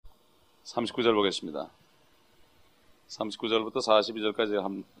39절 보겠습니다. 39절부터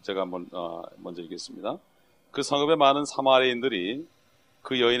 42절까지 제가 한번 먼저 읽겠습니다. 그 성읍에 많은 사마리아인들이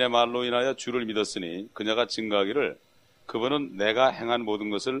그 여인의 말로 인하여 주를 믿었으니 그녀가 증거하기를 그분은 내가 행한 모든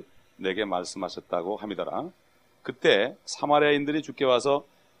것을 내게 말씀하셨다고 함이더라. 그때 사마리아인들이 주께 와서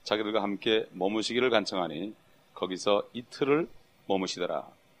자기들과 함께 머무시기를 간청하니 거기서 이틀을 머무시더라.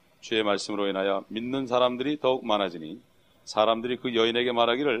 주의 말씀으로 인하여 믿는 사람들이 더욱 많아지니 사람들이 그 여인에게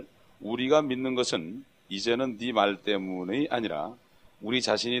말하기를 우리가 믿는 것은 이제는 네 말 때문이 아니라 우리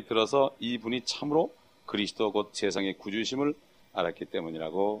자신이 들어서 이 분이 참으로 그리스도 곧 세상의 구주심을 알았기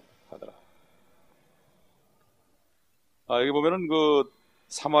때문이라고 하더라. 여기 보면은 그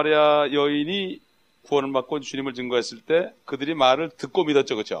사마리아 여인이 구원을 받고 주님을 증거했을 때 그들이 말을 듣고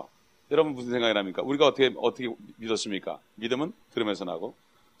믿었죠, 그렇죠? 여러분 무슨 생각이 납니까? 우리가 어떻게 믿었습니까? 믿음은 들으면서 나고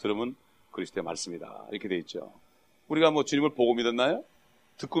들으면 그리스도의 말씀이다 이렇게 돼 있죠. 우리가 뭐 주님을 보고 믿었나요?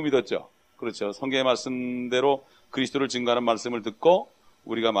 듣고 믿었죠. 그렇죠. 성경의 말씀대로 그리스도를 증거하는 말씀을 듣고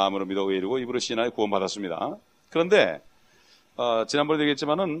우리가 마음으로 믿어 의에 이르고 입으로 시인하여 구원받았습니다. 그런데 지난번에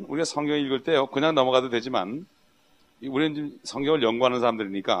얘기했지만은 우리가 성경을 읽을 때요 그냥 넘어가도 되지만 우리는 지금 성경을 연구하는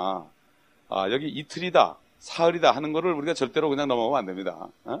사람들이니까 여기 이틀이다 사흘이다 하는 거를 우리가 절대로 그냥 넘어가면 안 됩니다.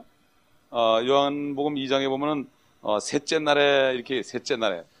 요한복음 2장에 보면은 셋째 날에 이렇게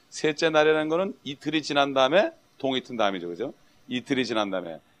셋째 날이라는 거는 이틀이 지난 다음에 동이 튼 다음이죠, 그죠? 이틀이 지난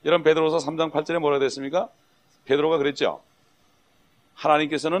다음에. 여러분 베드로서 3장 8절에 뭐라고 됐습니까? 베드로가 그랬죠.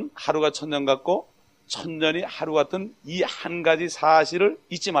 하나님께서는 하루가 천년 같고 천년이 하루 같은 이 한 가지 사실을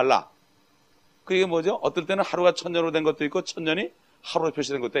잊지 말라. 그게 뭐죠? 어떨 때는 하루가 천년으로 된 것도 있고 천년이 하루로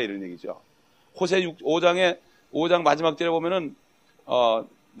표시된 것도 이런 얘기죠. 호세 5장 마지막 절에 보면은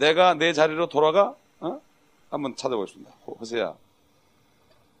내가 내 자리로 돌아가 한번 찾아보겠습니다. 호세야.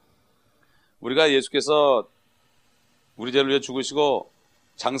 우리가 예수께서 우리 죄를 위해 죽으시고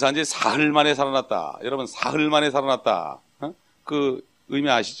장사한 지 사흘 만에 살아났다. 여러분 사흘 만에 살아났다. 그 의미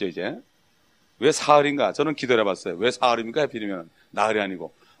아시죠 이제? 왜 사흘인가? 저는 기도해 봤어요. 왜 사흘입니까? 하필이면 나흘이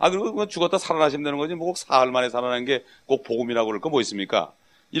아니고. 그리고 죽었다 살아나시면 되는 거지. 뭐 꼭 사흘 만에 살아난 게 꼭 복음이라고 그럴 거 뭐 있습니까?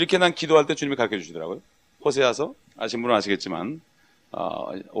 이렇게 난 기도할 때 주님이 가르쳐 주시더라고요. 호세아서 아신 분은 아시겠지만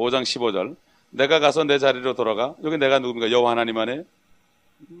 5장 15절 내가 가서 내 자리로 돌아가. 여기 내가 누굽니까? 여호와 하나님 안에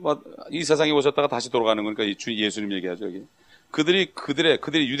이 세상에 오셨다가 다시 돌아가는 거니까 예수님 얘기하죠 여기.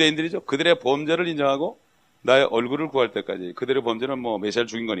 그들이 유대인들이죠. 그들의 범죄를 인정하고 나의 얼굴을 구할 때까지. 그들의 범죄는 뭐 메시아를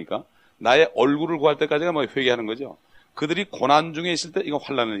죽인 거니까 나의 얼굴을 구할 때까지가 뭐 회개하는 거죠. 그들이 고난 중에 있을 때 이거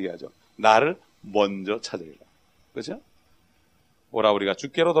환난을 얘기하죠. 나를 먼저 찾으리라. 그렇죠? 오라 우리가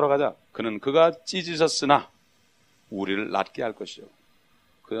주께로 돌아가자. 그가 찢으셨으나 우리를 낫게 할 것이요.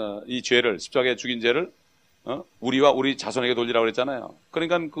 이 죄를 십자가에 죽인 죄를 우리와 우리 자손에게 돌리라고 그랬잖아요.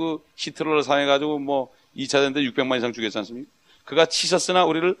 그러니까 그 히틀러를 사용해가지고 뭐 2차 대전 때 600만 이상 죽였지 않습니까? 그가 치셨으나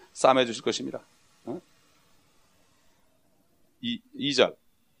우리를 싸매 주실 것입니다. 2절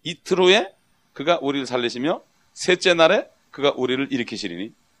이틀 후에 그가 우리를 살리시며 셋째 날에 그가 우리를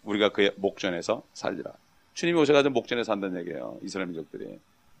일으키시리니 우리가 그의 목전에서 살리라. 주님이 오셔가지고 목전에 산다는 얘기예요. 이스라엘 민족들이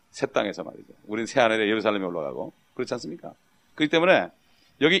새 땅에서 말이죠. 우리는 새 하늘에 예루살렘에 올라가고 그렇지 않습니까? 그렇기 때문에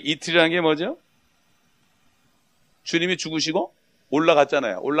여기 이틀이라는 게 뭐죠? 주님이 죽으시고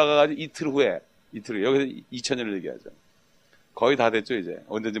올라갔잖아요. 올라가가지고 이틀 후에 여기서 2000년을 얘기하죠. 거의 다 됐죠 이제.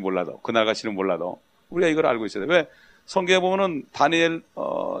 언제인지 몰라도 그날 가시는 몰라도 우리가 이걸 알고 있어야 돼. 왜? 성경에 보면은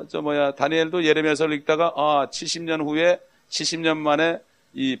다니엘도 예레미야서를 읽다가 70년 후에 70년 만에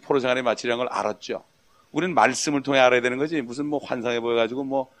이 포로 생활이 마치려는 걸 알았죠. 우리는 말씀을 통해 알아야 되는 거지 무슨 뭐 환상해 보여가지고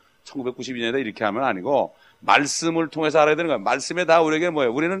뭐 1992년에 이렇게 하면 아니고 말씀을 통해서 알아야 되는 거야. 말씀에 다 우리에게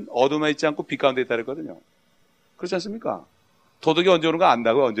뭐예요? 우리는 어둠에 있지 않고 빛 가운데 있다 그랬거든요. 그렇지 않습니까? 도덕이 언제 오는 거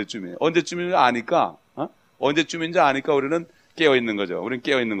안다고요. 언제쯤인지 아니까 언제쯤인지 아니까 우리는 깨어있는 거죠. 우리는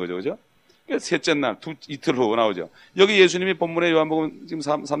깨어있는 거죠. 그죠? 셋째 날 이틀 후 나오죠. 여기 예수님이 본문에 요한복음 지금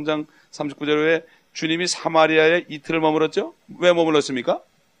 3장 39절에 주님이 사마리아에 이틀을 머물렀죠. 왜 머물렀습니까?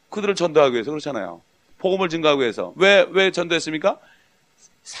 그들을 전도하기 위해서. 그렇잖아요. 복음을 증거하기 위해서. 왜 전도했습니까?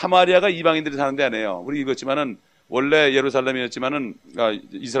 사마리아가 이방인들이 사는 데 아니에요. 우리 읽었지만은 원래 예루살렘이었지만은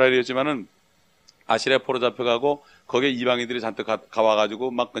이스라엘이었지만은 아시리아 포로 잡혀가고 거기에 이방인들이 잔뜩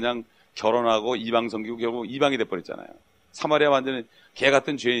가와가지고 막 그냥 결혼하고 이방 섬기고 결국 이방이 돼버렸잖아요. 사마리아 완전히 개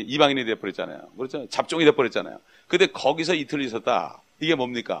같은 죄인 이방인이 돼버렸잖아요. 그렇죠? 잡종이 돼버렸잖아요. 근데 거기서 이틀 있었다. 이게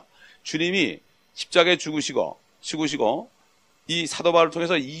뭡니까? 주님이 십자가에 죽으시고 이 사도 바울을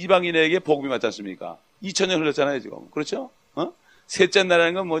통해서 이방인에게 복음이 맞지 않습니까? 2000년 흘렀잖아요 지금. 그렇죠? 셋째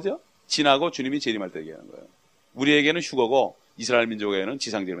날이라는 건 뭐죠? 지나고 주님이 재림할 때 얘기하는 거예요. 우리에게는 휴거고 이스라엘 민족에게는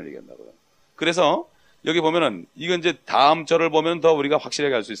지상재림을 얘기한다고요. 그래서 여기 보면은 이건 이제 다음 절을 보면 더 우리가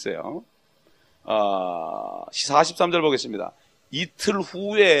확실하게 알 수 있어요. 43절 보겠습니다. 이틀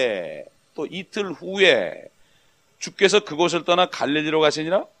후에 또 이틀 후에 주께서 그곳을 떠나 갈릴리로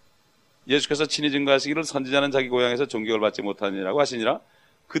가시니라. 예수께서 친히 증거하시기를 선지자는 자기 고향에서 존경을 받지 못하니라고 하시니라.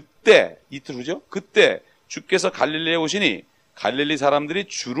 그때 이틀 후죠. 그때 주께서 갈릴리에 오시니 갈릴리 사람들이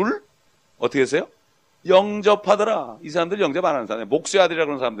주를 어떻게 했어요? 영접하더라. 이 사람들 영접 안 하는 사람이에요. 목수의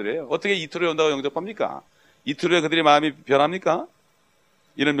아들이라고 하는 사람들이에요. 어떻게 이틀 후에 온다고 영접합니까? 이틀 후에 그들이 마음이 변합니까?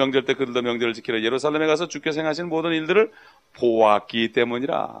 이는 명절 때 그들도 명절을 지키러 예루살렘에 가서 주께서 행하신 모든 일들을 보았기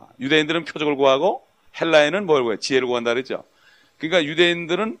때문이라. 유대인들은 표적을 구하고 헬라인은 뭘 구해요? 지혜를 구한다 그랬죠. 그러니까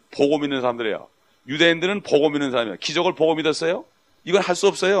유대인들은 보고 믿는 사람들이에요. 유대인들은 보고 믿는 사람이에요. 기적을 보고 믿었어요? 이건 할 수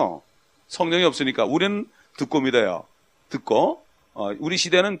없어요. 성령이 없으니까. 우리는 듣고 믿어요. 듣고. 우리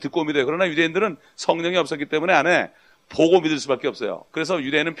시대는 듣고 믿어요. 그러나 유대인들은 성령이 없었기 때문에 안에 보고 믿을 수밖에 없어요. 그래서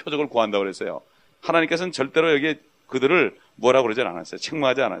유대인은 표적을 구한다고 그랬어요. 하나님께서는 절대로 여기에 그들을 뭐라고 그러지 않았어요.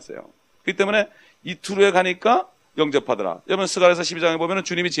 책망하지 않았어요. 그렇기 때문에 이틀 후에 가니까 영접하더라. 여러분 스가랴서 12장에 보면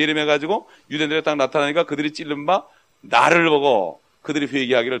주님이 재림해가지고 유대인들에 딱 나타나니까 그들이 찔른 바 나를 보고 그들이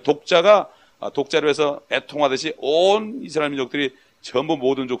회개하기를 독자로 해서 애통하듯이 온 이스라엘 민족들이 전부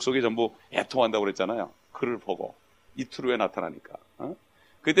모든 족속이 전부 애통한다고 그랬잖아요. 그를 보고 이틀 후에 나타나니까.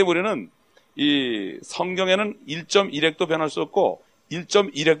 그때 우리는 이 성경에는 1.1핵도 변할 수 없고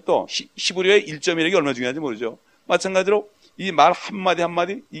 1.1핵도 히브리어의 1.1핵이 얼마나 중요한지 모르죠. 마찬가지로 이 말 한마디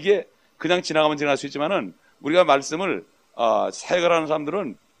한마디 이게 그냥 지나가면 지나갈 수 있지만은 우리가 말씀을 사역을 하는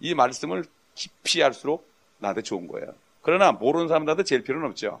사람들은 이 말씀을 깊이 할수록 나한테 좋은 거예요. 그러나 모르는 사람들한테 제일 필요는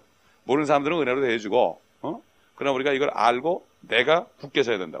없죠. 모르는 사람들은 은혜로 대해주고 그러나 우리가 이걸 알고 내가 굳게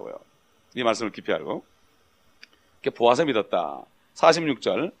서야 된다고요. 이 말씀을 깊이 알고 이렇게 보아서 믿었다.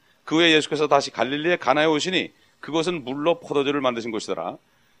 46절 그 후에 예수께서 다시 갈릴리의 가나에 오시니 그곳은 물로 포도주를 만드신 곳이더라.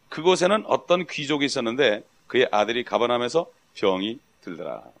 그곳에는 어떤 귀족이 있었는데 그의 아들이 가버나움에서 병이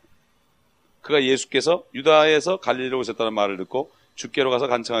들더라. 그가 예수께서 유다에서 갈릴리로 오셨다는 말을 듣고 주께로 가서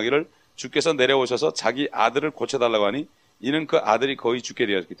간청하기를 주께서 내려오셔서 자기 아들을 고쳐달라고 하니 이는 그 아들이 거의 죽게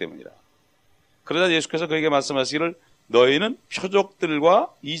되었기 때문이라. 그러자 예수께서 그에게 말씀하시기를 너희는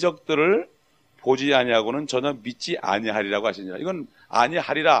표적들과 이적들을 보지 아니하고는 전혀 믿지 아니하리라고 하시니라. 이건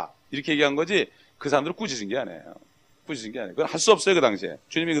아니하리라 이렇게 얘기한 거지 그 사람들은 꾸짖은 게 아니에요. 꾸짖은 게 아니에요. 그건 할 수 없어요. 그 당시에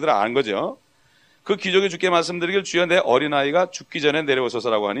주님이 그들을 안 거죠. 그 귀족이 주께 말씀드리길 주여 내 어린아이가 죽기 전에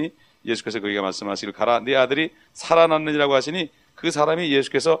내려오소서라고 하니 예수께서 그에게 말씀하시길 가라 네 아들이 살아났느니라고 하시니 그 사람이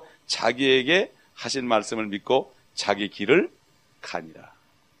예수께서 자기에게 하신 말씀을 믿고 자기 길을 가니라.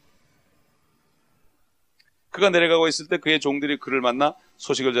 그가 내려가고 있을 때 그의 종들이 그를 만나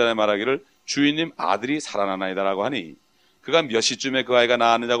소식을 전해 말하기를 주인님 아들이 살아나나이다라고 하니 그가 몇 시쯤에 그 아이가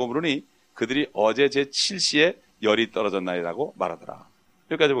나았느냐고 물으니 그들이 어제 제7시에 열이 떨어졌나이라고 말하더라.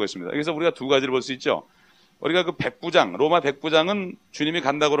 여기까지 보겠습니다. 여기서 우리가 두 가지를 볼 수 있죠. 우리가 그 백부장, 로마 백부장은 주님이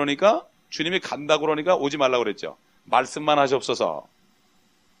간다고 그러니까 오지 말라고 그랬죠. 말씀만 하시옵소서.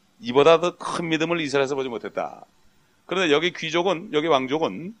 이보다 더 큰 믿음을 이스라엘에서 보지 못했다. 그런데 여기 귀족은, 여기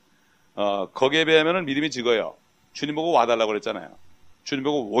왕족은 거기에 비하면 믿음이 적어요. 주님 보고 와달라고 그랬잖아요. 주님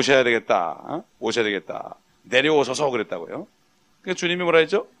보고 오셔야 되겠다. 오셔야 되겠다. 내려오소서 그랬다고요. 그러니까 주님이 뭐라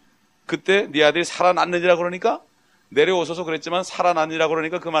했죠? 그때 네 아들이 살아났느니라 그러니까 내려오소서 그랬지만 살아났느니라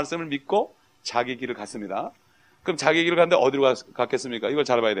그러니까 그 말씀을 믿고 자기 길을 갔습니다. 그럼 자기 길을 갔는데 어디로 갔겠습니까? 이걸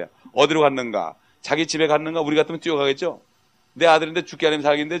잘 봐야 돼요. 어디로 갔는가? 자기 집에 갔는가? 우리 같으면 뛰어가겠죠? 내 아들인데 죽게 아니면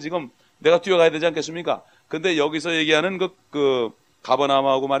자기인데 지금 내가 뛰어가야 되지 않겠습니까? 근데 여기서 얘기하는 그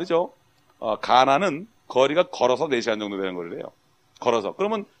가버나움하고 말이죠. 가나는 거리가 걸어서 4시간 정도 되는 거래요. 걸어서.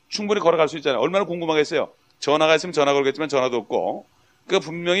 그러면 충분히 걸어갈 수 있잖아요. 얼마나 궁금하겠어요. 전화가 있으면 전화 걸겠지만 전화도 없고. 그러니까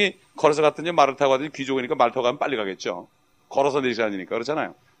분명히 걸어서 갔든지 말을 타고 가든지 귀족이니까 말 타고 가면 빨리 가겠죠. 걸어서 4시간이니까.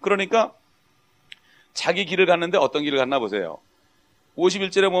 그렇잖아요. 그러니까 자기 길을 갔는데 어떤 길을 갔나 보세요.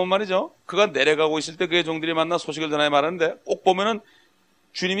 51절에 보면 말이죠. 그가 내려가고 있을 때 그의 종들이 만나 소식을 전하여 말하는데 꼭 보면은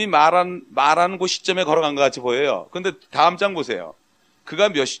주님이 말한 그 시점에 걸어간 것 같이 보여요. 그런데 다음 장 보세요. 그가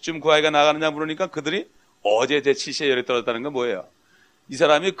몇 시쯤 그 아이가 나가느냐 물으니까 그들이 어제 제7시에 열이 떨어졌다는 건 뭐예요? 이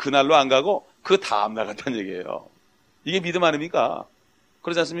사람이 그날로 안 가고 그 다음 날 갔다는 얘기예요. 이게 믿음 아닙니까?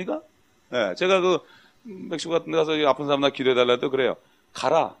 그렇지 않습니까? 네, 제가 그 멕시코 같은 데 가서 아픈 사람 나 기도해달라 해도 그래요.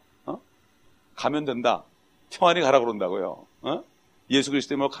 가라. 가면 된다. 평안히 가라 그런다고요. 예수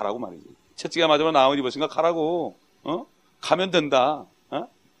그리스도의 이름으로 가라고 말이지. 채찍에 맞으면 나은 입었으니까 가라고. 가면 된다.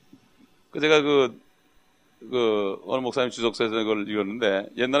 제가 어느 목사님 주석서에서 그걸 읽었는데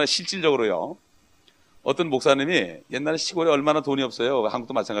옛날에 실질적으로요. 어떤 목사님이 옛날에 시골에 얼마나 돈이 없어요.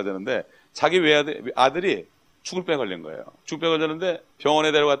 한국도 마찬가지였는데 자기 아들이 죽을병에 걸린 거예요. 죽을병에 걸렸는데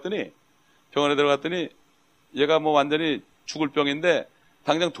병원에 데려갔더니 얘가 뭐 완전히 죽을 병인데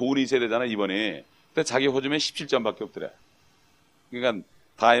당장 돈이 있어야 되잖아, 입원이. 근데 자기 호주에 17점밖에 없더래. 그러니까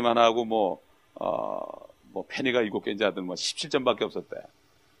다이만하고 뭐 페니가 7개인지 하든 뭐 17점밖에 없었대.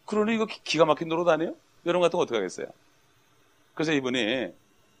 그러니 이거 기가 막힌 노릇 아니에요? 여러분 같은 거 어떻게 하겠어요? 그래서 이분이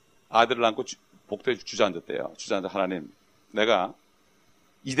아들을 안고 복도에 주저앉았대요. 주저앉아, 하나님, 내가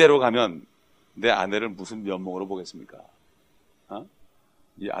이대로 가면 내 아내를 무슨 면목으로 보겠습니까?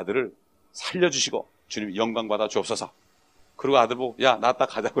 이 아들을 살려주시고 주님이 영광받아 주옵소서. 그리고 아들 보고, 야, 나 딱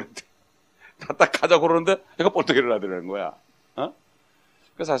가자고 그랬대. 나 딱 가자고 그러는데 얘가 벌떡 일어나더라는 거야.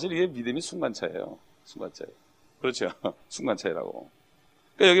 그러니까 사실 이게 믿음이 순간차예요. 순간차예요. 그렇죠. 순간차이라고.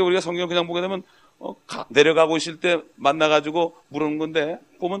 그러니까 여기 우리가 성경 그냥 보게 되면 내려가고 있을 때 만나가지고 물은 건데,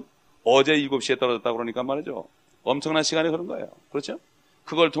 보면 어제 7시에 떨어졌다고 그러니까 말이죠. 엄청난 시간이 흐른 거예요. 그렇죠?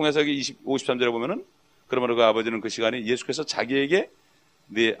 그걸 통해서 여기 53절에 보면은, 그러므로 그 아버지는 그 시간이 예수께서 자기에게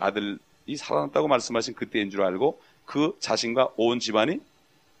네 아들이 살아났다고 말씀하신 그때인 줄 알고 그 자신과 온 집안이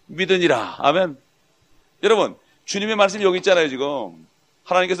믿으니라. 아멘. 여러분, 주님의 말씀이 여기 있잖아요. 지금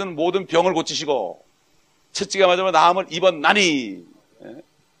하나님께서는 모든 병을 고치시고 채찍에 맞으면 나음을 입었나니.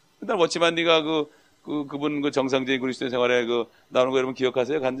 일단 멋지만 네가 그분 그 정상적인 그리스도인 생활에 나오는 거 여러분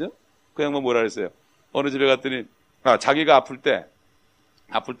기억하세요? 간증? 그 양반 뭐라 그랬어요? 어느 집에 갔더니 자기가 아플 때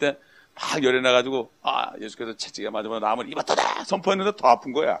막 열이 나가지고 예수께서 채찍에 맞으면 나음을 입었다 선포했는데 더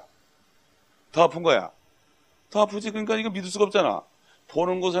아픈 거야. 더 아프지. 그러니까 이거 믿을 수가 없잖아.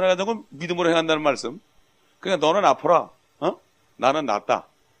 보는 곳에 가지고 믿음으로 행한다는 말씀. 그러니까 너는 아파라. 나는 낫다.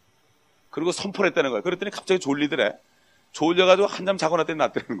 그리고 선포를 했다는 거야. 그랬더니 갑자기 졸리더래. 졸려가지고 한잠 자고 났더니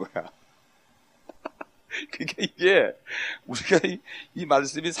낫다는 거야. 그러니까 이게 우리가 이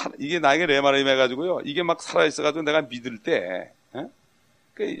말씀이 이게 나에게 레마라임 해가지고요. 이게 막 살아있어가지고 내가 믿을 때.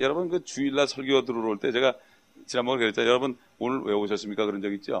 그러니까 여러분 그 주일날 설교 들어올 때 제가 지난번에 그랬잖아요. 여러분 오늘 왜 오셨습니까? 그런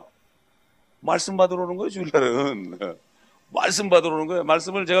적 있죠? 말씀 받으러 오는 거예요. 주일날은. 말씀 받으러 오는 거예요.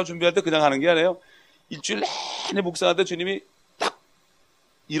 말씀을 제가 준비할 때 그냥 하는 게 아니에요. 일주일 내내 묵상할 때 주님이 딱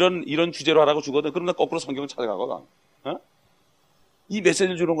이런 주제로 하라고 주거든. 그럼 나 거꾸로 성경을 찾아가거든. 이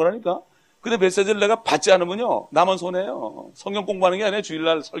메시지를 주는 거라니까. 근데 메시지를 내가 받지 않으면요, 나만 손해요. 성경 공부하는 게 아니에요.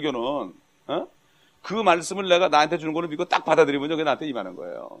 주일날 설교는. 그 말씀을 내가 나한테 주는 거를 믿고 딱 받아들이면요, 그게 나한테 임하는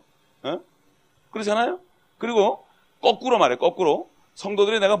거예요. 그렇잖아요? 그리고 거꾸로 말해. 거꾸로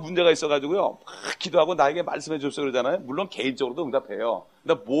성도들이 내가 문제가 있어가지고요, 막 기도하고 나에게 말씀해 줬어 그러잖아요. 물론 개인적으로도 응답해요.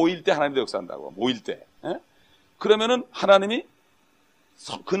 근데 모일 때 하나님도 역사한다고. 모일 때. 그러면은 하나님이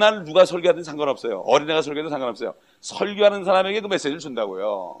그날 누가 설교하든 상관없어요. 어린애가 설교해도 상관없어요. 설교하는 사람에게 그 메시지를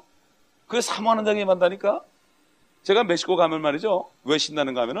준다고요. 그게 사모하는 장에 임한다니까. 제가 멕시코 가면 말이죠, 왜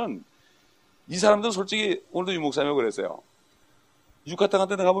신나는가 하면은 이 사람들은 솔직히 오늘도 유 목사님하고 그랬어요. 유카탄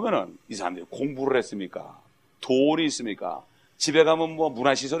같은 데 가보면은 이 사람들이 공부를 했습니까? 돈이 있습니까? 집에 가면 뭐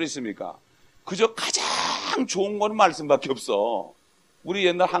문화시설이 있습니까? 그저 가장 좋은 건 말씀밖에 없어. 우리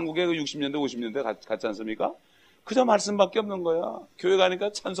옛날 한국에 60년대 50년대 갔지 않습니까? 그저 말씀밖에 없는 거야. 교회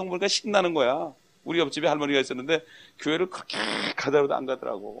가니까 찬송 부르니까 신나는 거야. 우리 옆집에 할머니가 있었는데 교회를 그렇게 가더라도 안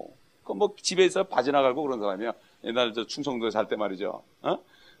가더라고. 그 뭐 집에 있어 바지나 갈고 그런 사람이야. 옛날 저 충청도에 살 때 말이죠.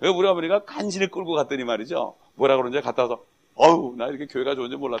 왜 우리 어머니가 간신히 끌고 갔더니 말이죠. 뭐라 그러는지 갔다 와서 어우, 나 이렇게 교회가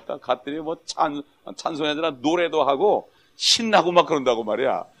좋은지 몰랐다. 갔더니 뭐 찬송이 아니라 노래도 하고 신나고 막 그런다고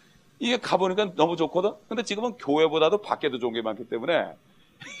말이야. 이게 가보니까 너무 좋거든. 근데 지금은 교회보다도 밖에도 좋은 게 많기 때문에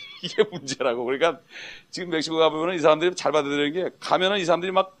이게 문제라고. 그러니까 지금 멕시코 가보면 이 사람들이 잘 받아들이는 게, 가면은 이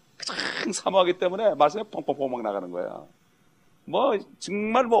사람들이 막 가장 사모하기 때문에 말씀에 펑펑펑 막 나가는 거야. 뭐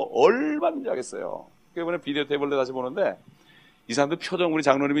정말 뭐 얼마든지 하겠어요. 이번에 비디오 테이블에 다시 보는데 이 사람들 표정, 우리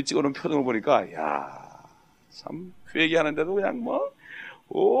장로님이 찍어놓은 표정을 보니까 야, 참 회개하는데도 그냥 뭐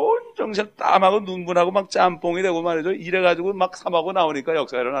온 정신 땀하고 눈분하고 막 짬뽕이 되고 말이죠. 이래가지고 막 삼하고 나오니까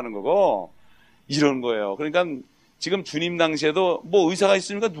역사가 일어나는 거고 이런 거예요. 그러니까 지금 주님 당시에도 뭐 의사가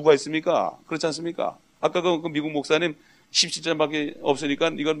있습니까? 누가 있습니까? 그렇지 않습니까? 아까 그 미국 목사님 17잔밖에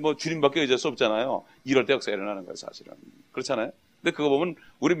없으니까 이건 뭐 주님밖에 의지할 수 없잖아요. 이럴 때 역사가 일어나는 거예요, 사실은. 그렇잖아요. 근데 그거 보면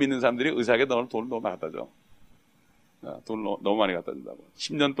우리 믿는 사람들이 의사에게 돈을 너무 많이 갖다 줘. 돈을 너무 많이 갖다 준다고.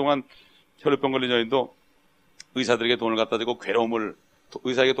 10년 동안 혈류병 걸린 여인도 의사들에게 돈을 갖다 주고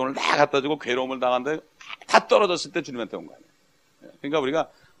의사에게 돈을 다 갖다 주고 괴로움을 당하는데 다 떨어졌을 때 주님한테 온 거 아니에요. 그러니까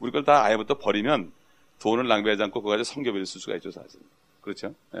우리 걸 다 아예부터 버리면 돈을 낭비하지 않고 그거 가지고 성교비를 쓸 수가 있죠, 사실.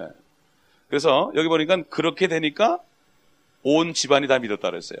 그렇죠? 예. 그래서 여기 보니까 그렇게 되니까 온 집안이 다 믿었다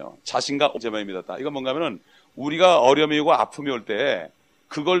그랬어요. 자신과 온 집안이 믿었다. 이건 뭔가 하면은 우리가 어려움이 오고 아픔이 올 때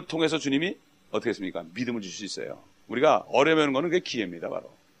그걸 통해서 주님이 어떻게 했습니까? 믿음을 주실 수 있어요. 우리가 어려움이 오는 거는 그게 기회입니다,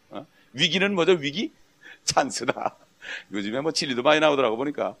 바로. 위기는 뭐죠? 위기? 찬스다. 요즘에 뭐 진리도 많이 나오더라고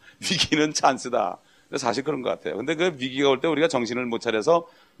보니까. 위기는 찬스다. 사실 그런 것 같아요. 근데 그 위기가 올 때 우리가 정신을 못 차려서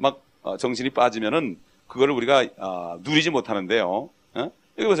막 정신이 빠지면은 그거를 우리가 누리지 못하는데요.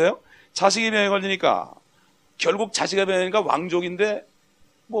 여기 보세요. 자식이 병에 걸리니까 결국 자식이 병이니까 왕족인데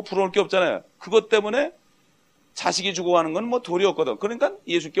뭐 부러울 게 없잖아요. 그것 때문에 자식이 죽어가는 건 뭐 도리 없거든. 그러니까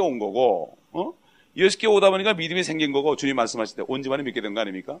예수께 온 거고, 예수께 오다 보니까 믿음이 생긴 거고, 주님 말씀하실 때 온 집안이 믿게 된 거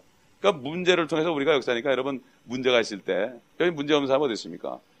아닙니까? 그러니까 문제를 통해서 우리가 역사니까 여러분 문제가 있을 때, 여기 문제 없는 사람 어디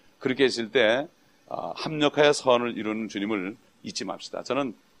있습니까? 그렇게 있을 때 합력하여 선을 이루는 주님을 잊지 맙시다.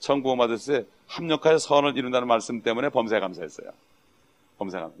 저는 처음 구원받았을 때 합력하여 선을 이룬다는 말씀 때문에 범사에 감사했어요.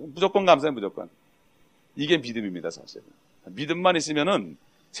 범사에 감사. 무조건 감사해, 무조건. 이게 믿음입니다, 사실. 믿음만 있으면은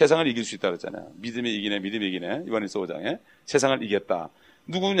세상을 이길 수 있다 그랬잖아요. 믿음이 이기네, 믿음이 이기네. 요한일서 5장에 세상을 이겼다.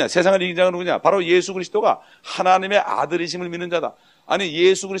 누구냐? 세상을 이긴 자가 누구냐? 바로 예수 그리스도가 하나님의 아들이심을 믿는 자다. 아니,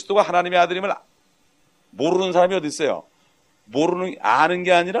 예수 그리스도가 하나님의 아들임을 모르는 사람이 어디 있어요? 아는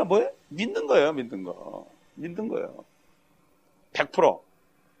게 아니라 뭐예요? 믿는 거예요, 믿는 거. 믿는 거예요. 100%.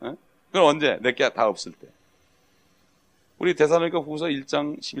 예? 그건 언제? 내게 다 없을 때. 우리 데살로니가 후서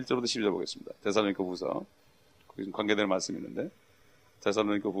 1장 11절부터 12절 보겠습니다. 데살로니가 후서. 거기 좀 관계되는 말씀이 있는데.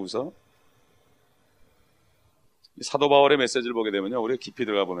 데살로니가 후서. 사도 바울의 메시지를 보게 되면요, 우리가 깊이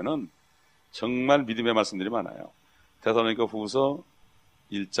들어가 보면은 정말 믿음의 말씀들이 많아요. 데살로니가 후서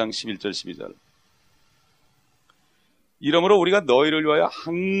 1장 11절 12절. 이러므로 우리가 너희를 위하여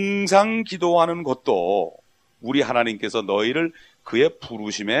항상 기도하는 것도 우리 하나님께서 너희를 그의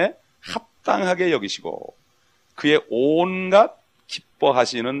부르심에 합당하게 여기시고 그의 온갖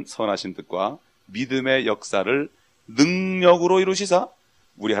기뻐하시는 선하신 뜻과 믿음의 역사를 능력으로 이루시사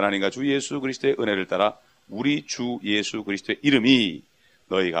우리 하나님과 주 예수 그리스도의 은혜를 따라 우리 주 예수 그리스도의 이름이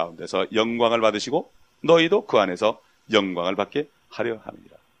너희 가운데서 영광을 받으시고 너희도 그 안에서 영광을 받게 하려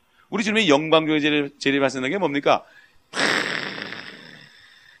합니다. 우리 주님의 영광 중에 제일 말씀하는 게 뭡니까?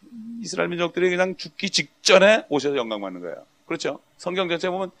 이스라엘 민족들이 그냥 죽기 직전에 오셔서 영광 받는 거예요. 그렇죠? 성경 전체에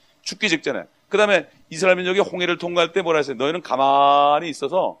보면 죽기 직전에. 그 다음에 이스라엘 민족이 홍해를 통과할 때 뭐라 했어요? 너희는 가만히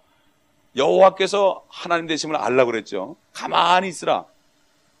있어서 여호와께서 하나님 되심을 알라고 그랬죠. 가만히 있으라.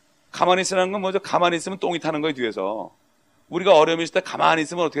 가만히 있으라는 건 뭐죠? 가만히 있으면 똥이 타는 거예요, 뒤에서. 우리가 어려움이 있을 때 가만히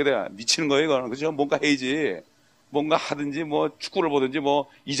있으면 어떻게 돼요? 미치는 거예요, 이거는. 그죠? 뭔가 해야지. 뭔가 하든지, 뭐, 축구를 보든지, 뭐,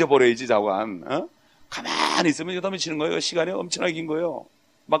 잊어버려야지, 자관. 가만히 있으면 이거 더 미치는 거예요. 시간이 엄청나게 긴 거예요.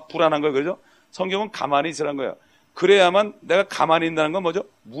 막 불안한 거예요, 그죠? 성경은 가만히 있으라는 거예요. 그래야만 내가 가만히 있다는 건 뭐죠?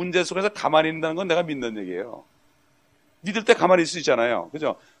 문제 속에서 가만히 있다는 건 내가 믿는 얘기예요. 믿을 때 가만히 있을 수 있잖아요.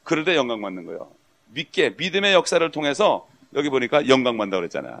 그죠? 그럴 때 영광 받는 거예요. 믿음의 역사를 통해서 여기 보니까 영광 받는다고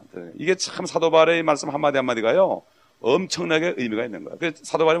그랬잖아요. 이게 참 사도 바울의 말씀 한마디 한마디가요, 엄청나게 의미가 있는 거예요. 그래서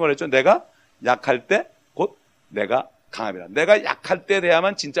사도 바울이 뭐랬죠? 내가 약할 때 곧 내가 강함이라. 내가 약할 때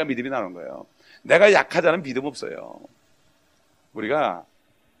돼야만 진짜 믿음이 나오는 거예요. 내가 약하지 않으면 믿음 없어요. 우리가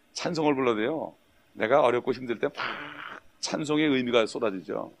찬송을 불러도요, 내가 어렵고 힘들 때 막 찬송의 의미가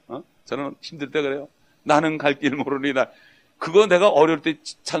쏟아지죠. 저는 힘들 때 그래요. 나는 갈 길 모르니 그거 내가 어려울 때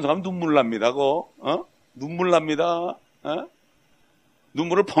찬송하면 눈물 납니다. 눈물 납니다.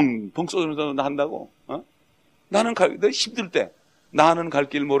 눈물을 펑펑 쏟으면서 한다고. 나는 힘들 때 나는 갈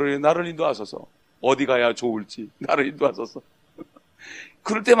길 모르니 나를 인도하소서. 어디 가야 좋을지 나를 인도하소서.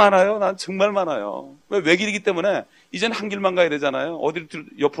 그럴 때 많아요. 난 정말 많아요. 왜? 외길이기 때문에 이젠 한 길만 가야 되잖아요. 어디를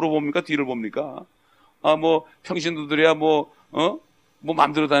옆으로 봅니까? 뒤를 봅니까? 뭐 평신도들이야 뭐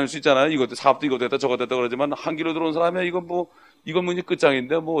맘대로 다닐 수 있잖아요. 이것도 사업도 이거 됐다 저거 됐다 그러지만 한 길로 들어온 사람이 이건 뭐 이제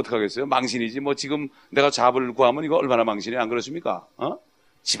끝장인데 뭐 어떡하겠어요? 망신이지. 뭐 지금 내가 잡을 구하면 이거 얼마나 망신이 안 그렇습니까?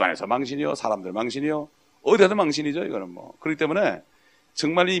 집안에서 망신이요, 사람들 망신이요, 어디라도 망신이죠. 이거는 뭐. 그렇기 때문에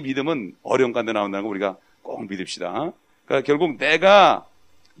정말 이 믿음은 어려운 가운데 나온다는 거 우리가 꼭 믿읍시다. 그러니까 결국 내가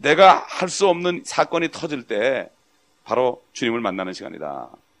할 수 없는 사건이 터질 때 바로 주님을 만나는 시간이다.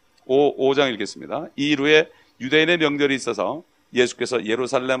 5장 읽겠습니다. 이 이후에 유대인의 명절이 있어서 예수께서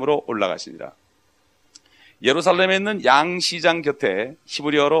예루살렘으로 올라가시니라. 예루살렘에 있는 양시장 곁에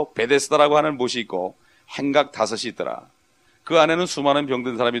히브리어로 베데스다라고 하는 못이 있고 행각 5이 있더라. 그 안에는 수많은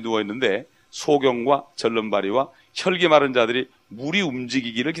병든 사람이 누워있는데 소경과 절름발이와 혈기 마른 자들이 물이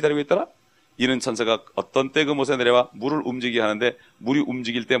움직이기를 기다리고 있더라. 이는 천사가 어떤 때 그 못에 내려와 물을 움직이게 하는데 물이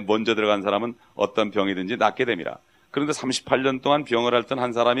움직일 때 먼저 들어간 사람은 어떤 병이든지 낫게 됨이라. 그런데 38년 동안 병을 앓던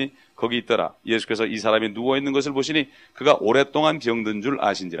한 사람이 거기 있더라. 예수께서 이 사람이 누워있는 것을 보시니 그가 오랫동안 병든 줄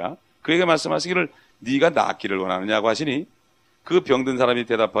아신지라. 그에게 말씀하시기를 네가 낫기를 원하느냐고 하시니 그 병든 사람이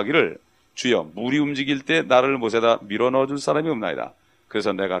대답하기를 주여 물이 움직일 때 나를 못에다 밀어 넣어줄 사람이 없나이다.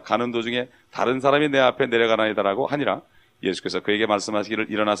 그래서 내가 가는 도중에 다른 사람이 내 앞에 내려가나이다라고 하니라. 예수께서 그에게 말씀하시기를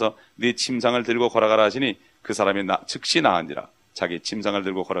일어나서 네 침상을 들고 걸어가라 하시니 그 사람이 즉시 나은지라. 자기 침상을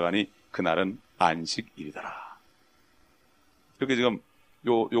들고 걸어가니 그날은 안식일이더라. 이렇게 지금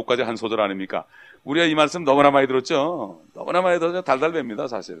요까지 한 소절 아닙니까? 우리가 이 말씀 너무나 많이 들었죠? 너무나 많이 들었죠? 달달맵니다,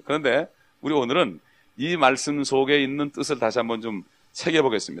 사실. 그런데 우리 오늘은 이 말씀 속에 있는 뜻을 다시 한번 좀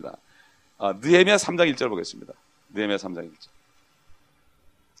새겨보겠습니다. 느헤미야 3장 1절 보겠습니다. 느헤미야 3장 1절.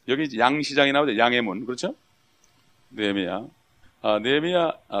 여기 양시장이 나오죠? 양의 문, 그렇죠? 느헤미야.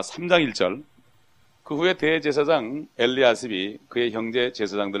 느헤미야 3장 1절. 그 후에 대제사장 엘리야십이 그의 형제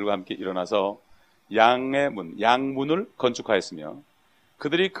제사장들과 함께 일어나서 양문을 건축하였으며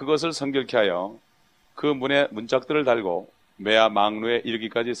그들이 그것을 성결케 하여 그 문에 문짝들을 달고 메아 망루에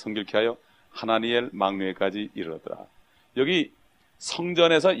이르기까지 성결케 하여 하나니엘 망루에까지 이르렀더라. 여기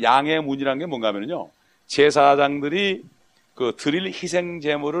성전에서 양의 문이라는 게 뭔가 하면요, 제사장들이 그 드릴 희생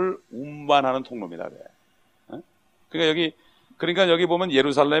제물을 운반하는 통로입니다. 그러니까 여기 보면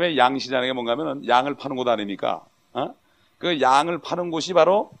예루살렘의 양시장에 뭔가 하면은 양을 파는 곳 아닙니까? 그 양을 파는 곳이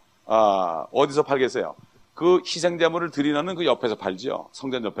바로 어디서 팔겠어요? 그 희생 제물을 드리는 그 옆에서 팔죠.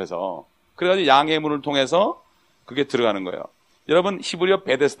 성전 옆에서. 그래가지고 양의 문을 통해서 그게 들어가는 거예요. 여러분, 히브리어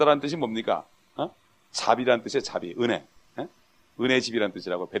베데스다라는 뜻이 뭡니까? 자비라는 뜻이에요. 자비, 은혜. 은혜 집이라는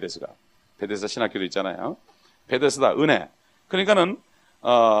뜻이라고. 베데스다 신학교도 있잖아요. 베데스다, 은혜. 그러니까는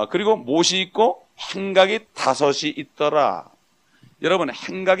그리고 못이 있고 행각이 5이 있더라. 여러분,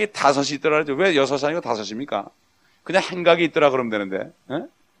 행각이 5이 있더라 하죠. 왜 6이 아니고 5입니까? 그냥 행각이 있더라 그러면 되는데.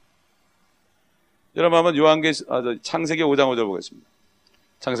 여러분, 한번 창세기 5장 5절 보겠습니다.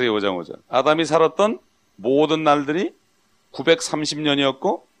 창세기 5장 5절. 아담이 살았던 모든 날들이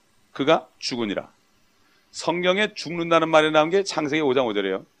 930년이었고 그가 죽으니라. 성경에 죽는다는 말이 나온 게 창세기 5장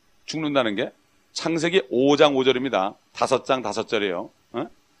 5절이에요. 죽는다는 게 창세기 5장 5절입니다. 5장 5절이에요.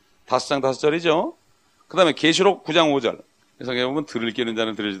 5장 5절이죠. 그 다음에 계시록 9장 5절. 성경에 보면 들을 끼는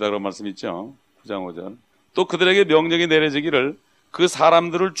자는 들으시다 그런 말씀 있죠. 9장 5절. 또 그들에게 명령이 내려지기를 그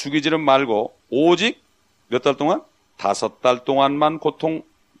사람들을 죽이지는 말고 오직 몇 달 동안? 5달 동안만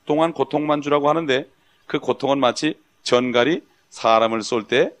고통만 주라고 하는데 그 고통은 마치 전갈이 사람을 쏠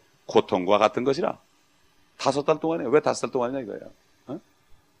때 고통과 같은 것이라. 5달 동안에 왜 5달 동안이냐 이거예요.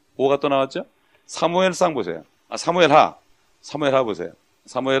 5가 또 나왔죠? 사무엘상 보세요. 사무엘하 보세요.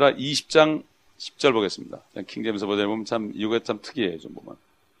 사무엘하 20장 10절 보겠습니다. 킹제임스 버전에 보면 참 이거 참 특이해요. 좀 보면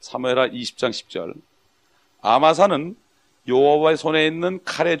사무엘하 20장 10절. 아마사는 요압의 손에 있는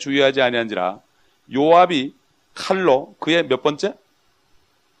칼에 주의하지 아니한지라 요압이 칼로 그의 몇 번째?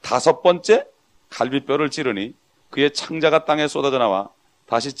 5번째 갈비뼈를 찌르니 그의 창자가 땅에 쏟아져 나와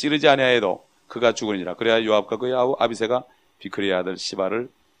다시 찌르지 아니하여도 그가 죽으니라. 그래야 요압과 그의 아우 아비새가 비크리의 아들 시바를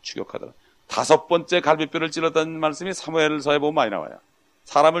추격하더라. 5번째 갈비뼈를 찔렀다는 말씀이 사무엘서에 보면 많이 나와요.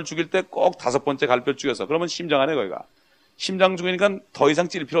 사람을 죽일 때 꼭 5번째 갈비뼈를 죽였어. 그러면 심장 안에 거기가. 심장 죽이니까 더 이상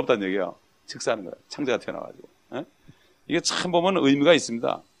찌를 필요 없다는 얘기예요. 즉사하는 거예요. 창자가 튀어나와가지고. 이게 참 보면 의미가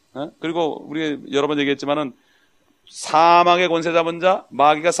있습니다. 그리고 우리 여러 번 얘기했지만은 사망의 권세 잡은 자,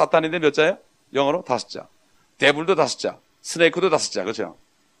 마귀가 사탄인데 몇 자예요? 영어로 5자. 데블도 5자. 스네이크도 5자. 그렇죠?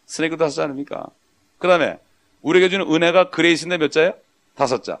 스네이크도 5자 아닙니까? 그 다음에 우리에게 주는 은혜가 그레이스인데 몇 자예요?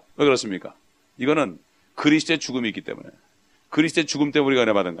 5자. 왜 그렇습니까? 이거는 그리스도의 죽음이 있기 때문에. 그리스도의 죽음 때문에 우리가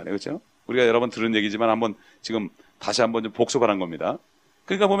은혜 받은 거 아니에요. 그렇죠? 우리가 여러 번 들은 얘기지만 한번 지금 다시 한번 좀 복습하는 겁니다.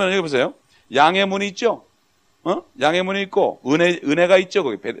 그러니까 보면 여기 보세요. 양의 문이 있죠? 양의 문이 있고 은혜가 있죠.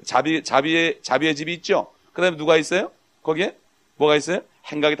 거기 자비의 집이 있죠. 그 다음에 누가 있어요? 거기에 뭐가 있어요?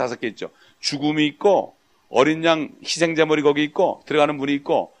 행각이 5개 있죠. 죽음이 있고 어린 양 희생제물이 거기 있고 들어가는 문이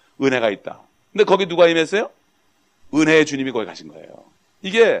있고 은혜가 있다. 근데 거기 누가 임했어요? 은혜의 주님이 거기 가신 거예요.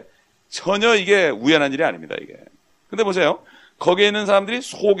 이게 전혀 이게 우연한 일이 아닙니다. 이게. 근데 보세요. 거기에 있는 사람들이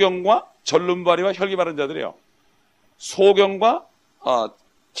소경과 전륜발이와 혈기마른 자들이에요. 소경과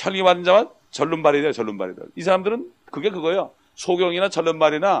혈기마른 자와 전륜발이래요. 전륜발이들. 이 사람들은 그게 그거예요. 소경이나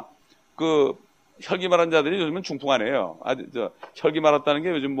전륜발이나 그 혈기마른 자들이 요즘은 중풍하네요. 혈기 말았다는 게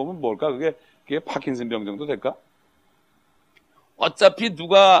요즘 보면 뭘까? 그게 파킨슨 병 정도 될까? 어차피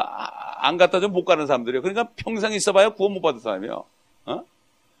누가 안 갖다 좀 못 가는 사람들이에요. 그러니까 평생 있어봐야 구원 못 받을 사람이에요.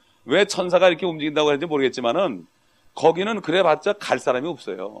 왜 천사가 이렇게 움직인다고 하는지 모르겠지만은 거기는 그래봤자 갈 사람이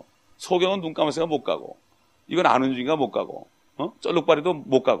없어요. 소경은 눈 감았으니까 못 가고, 이건 안 움직이니까 못 가고, 쩔룩발이도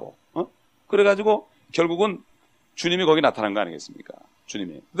못 가고, 그래가지고 결국은 주님이 거기 나타난 거 아니겠습니까?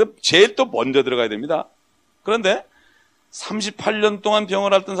 주님이. 근데 제일 또 먼저 들어가야 됩니다. 그런데 38년 동안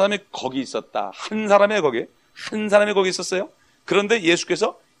병을 앓던 사람이 거기 있었다. 한 사람이 거기 있었어요. 그런데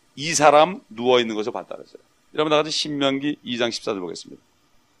예수께서 이 사람 누워있는 것을 봤다 그랬어요. 여러분 다 같이 신명기 2장 14절 보겠습니다.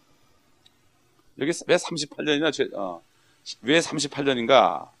 여기 왜 38년이나 왜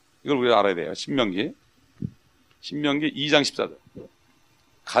 38년인가 이걸 우리가 알아야 돼요. 신명기 2장 14절.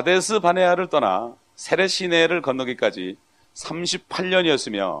 가데스 바네아를 떠나 세렛 시내를 건너기까지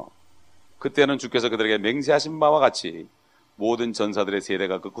 38년이었으며 그때는 주께서 그들에게 맹세하신 바와 같이 모든 전사들의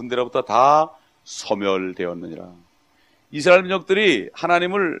세대가 그 군대로부터 다 소멸되었느니라. 이스라엘 민족들이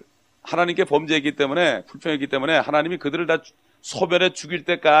하나님께 범죄했기 때문에, 불평했기 때문에 하나님이 그들을 다 소멸해 죽일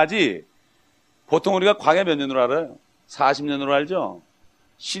때까지, 보통 우리가 광야 몇 년으로 알아요? 40년으로 알죠?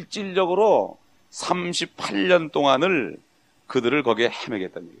 실질적으로 38년 동안을 그들을 거기에 헤매게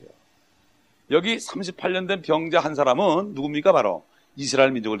했다는 얘기예요. 여기 38년 된 병자 한 사람은 누굽니까? 바로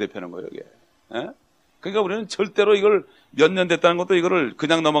이스라엘 민족을 대표하는 거예요, 이게. 예? 그러니까 우리는 절대로 이걸 몇 년 됐다는 것도 이거를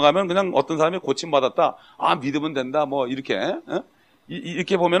그냥 넘어가면 그냥 어떤 사람이 고침받았다. 아, 믿으면 된다. 뭐, 이렇게. 예?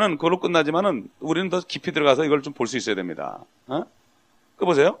 이렇게 보면은 그걸로 끝나지만은 우리는 더 깊이 들어가서 이걸 좀 볼 수 있어야 됩니다. 그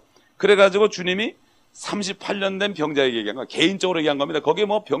보세요. 그래가지고 주님이 38년 된 병자에게 얘기한 거야. 개인적으로 얘기한 겁니다. 거기에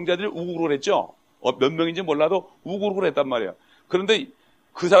뭐 병자들이 우글우글 했죠. 몇 명인지 몰라도 우글우글 했단 말이에요. 그런데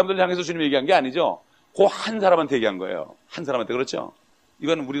그 사람들 향해서 주님이 얘기한 게 아니죠. 그 한 사람한테 얘기한 거예요. 한 사람한테. 그렇죠?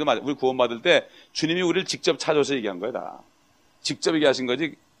 이건 우리 구원받을 때 주님이 우리를 직접 찾아서 얘기한 거예요, 다. 직접 얘기하신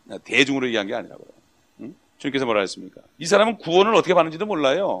거지 대중으로 얘기한 게 아니라고요. 응? 주님께서 뭐라 했습니까? 이 사람은 구원을 어떻게 받는지도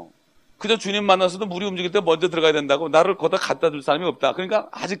몰라요. 그저 주님 만나서도 물이 움직일 때 먼저 들어가야 된다고, 나를 거기다 갖다 줄 사람이 없다. 그러니까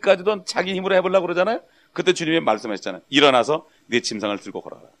아직까지도 자기 힘으로 해보려고 그러잖아요. 그때 주님이 말씀하셨잖아요. 일어나서 네 짐상을 들고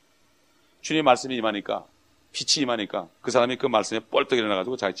걸어라. 주님의 말씀이 임하니까, 빛이 임하니까 그 사람이 그 말씀에 뻘떡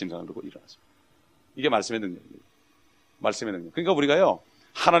일어나가지고 자기 짐상을 들고 일어났습니다. 이게 말씀의 능력이에요. 말씀의 능력. 그러니까 우리가요,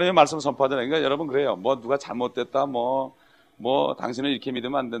 하나님의 말씀을 선포하잖아요. 그러니까 여러분 그래요. 뭐 누가 잘못됐다, 뭐 당신은 이렇게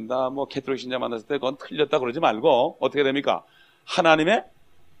믿으면 안 된다, 뭐 캐톨릭 신자 만났을 때 그건 틀렸다 그러지 말고 어떻게 됩니까? 하나님의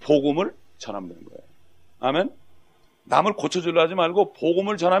복음을 전하면 되는 거예요. 아멘? 남을 고쳐주려 하지 말고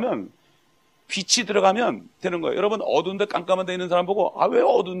복음을 전하면 빛이 들어가면 되는 거예요. 여러분 어두운 데 깜깜한 데 있는 사람 보고 아, 왜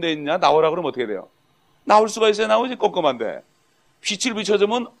어두운 데 있냐? 나오라 그러면 어떻게 돼요? 나올 수가 있어야 나오지, 꼼꼼한데. 빛을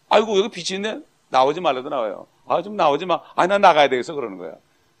비춰주면 아이고 여기 빛이 있네? 나오지 말라도 나와요. 아, 좀 나오지 마. 아, 나 나가야 되겠어. 그러는 거야.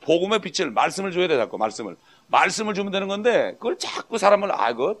 복음의 빛을, 말씀을 줘야 돼, 자꾸. 말씀을 주면 되는 건데, 그걸 자꾸 사람을,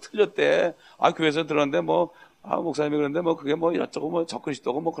 아, 그거 틀렸대. 아, 교회에서 들었는데, 목사님이 그러는데, 그게 이렇저고,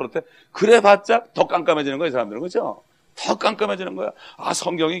 적그리스도고, 그렇대. 그래 봤자 더 깜깜해지는 거야, 이 사람들은. 그죠? 더 깜깜해지는 거야. 아,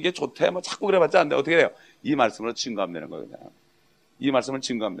 성경이 이게 좋대. 자꾸 그래 봤자 안 돼. 어떻게 돼요? 이 말씀으로 증거하면 되는 거예요, 그냥. 이 말씀을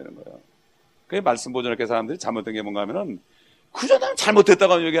증거하면 되는 거예요. 그 말씀 보존할게 사람들이 잘못된 게 뭔가 하면은, 그저 난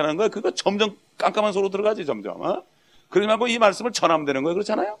잘못됐다고 얘기하는 거야. 그거 점점 깜깜한 소로 들어가지, 점점. 그러지 말고 이 말씀을 전하면 되는 거예요.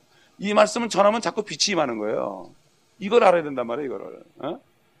 그렇잖아요? 이 말씀을 전하면 자꾸 빛이 임하는 거예요. 이걸 알아야 된단 말이에요, 이거를.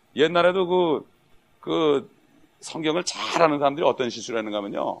 옛날에도 그 성경을 잘하는 사람들이 어떤 실수를 하는가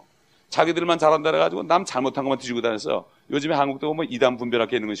하면요. 자기들만 잘한다 해가지고 남 잘못한 것만 뒤지고 다녔어. 요즘에 한국도 보면 이단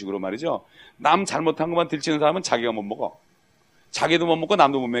분별학회 있는 식으로 말이죠. 남 잘못한 것만 들치는 사람은 자기가 못 먹어. 자기도 못 먹고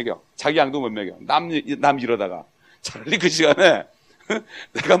남도 못 먹여. 자기 양도 못 먹여. 남 이러다가. 차라리 그 시간에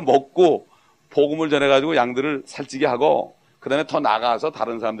내가 먹고 복음을 전해가지고 양들을 살찌게 하고 그 다음에 더 나가서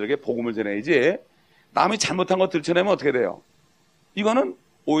다른 사람들에게 복음을 전해야지. 남이 잘못한 거 들춰내면 어떻게 돼요? 이거는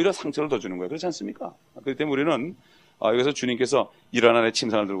오히려 상처를 더 주는 거예요. 그렇지 않습니까? 그렇기 때문에 우리는 여기서 주님께서 일어나 내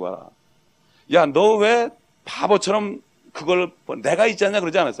침상을 들고 와라. 야, 너 왜 바보처럼 그걸 내가 있지 않냐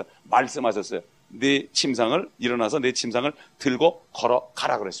그러지 않았어요. 말씀하셨어요. 네 침상을 일어나서 내 침상을 들고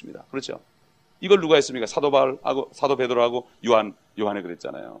걸어가라 그랬습니다. 그렇죠? 이걸 누가 했습니까? 사도 바울하고 사도 베드로하고 요한이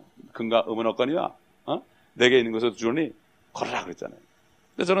그랬잖아요. 금과 음은 없거니와 내게 있는 것을 주노니 걸어라 그랬잖아요.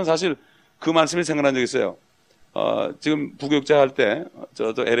 근데 저는 사실 그 말씀이 생각난 적이 있어요. 지금 부교육자 할 때,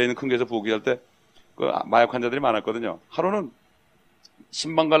 저 LA 있는 큰 교회에서 부교육할 때, 그 마약 환자들이 많았거든요. 하루는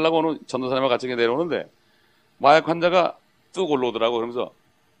신방 가려고 오는 전도사님과 같이 내려오는데, 마약 환자가 뚝 올라오더라고. 그러면서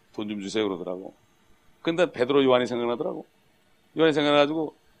돈 좀 주세요 그러더라고. 근데 베드로 요한이 생각나더라고. 요한이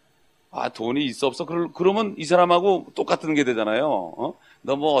생각나가지고, 아, 돈이 있어 없어? 그러면 이 사람하고 똑같은 게 되잖아요.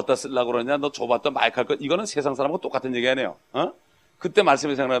 너 뭐 어디다 쓰려고 그러냐? 너 줘봤다 마약 할 거. 이거는 세상 사람하고 똑같은 얘기 아니에요. 그때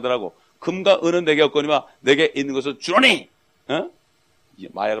말씀이 생각나더라고. 금과 은은 내게 없거니와 내게 있는 것을 주노니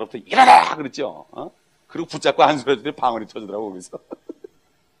마약으로부터 일어나라 그랬죠. 그리고 붙잡고 한 소리 해주더니 방언이 터지더라고 거기서.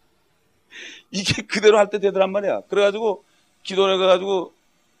 이게 그대로 할 때 되더란 말이야. 그래가지고 기도를 해가지고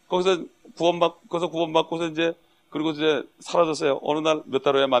거기서 구원받고서 이제 그리고 이제 사라졌어요. 어느 날 몇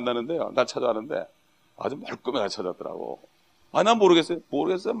달 후에 만나는데요. 날 찾아왔는데 아주 멀끔하게 찾았더라고. 아, 난 모르겠어요.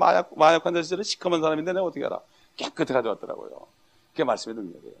 마약 환자 시절에 시커먼 사람인데 내가 어떻게 알아. 깨끗하게 가져왔더라고요. 그게 말씀의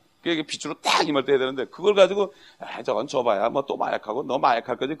능력이에요. 그게 빛으로 딱 임할 때 해야 되는데 그걸 가지고 저건 줘봐야 뭐 또 마약하고 너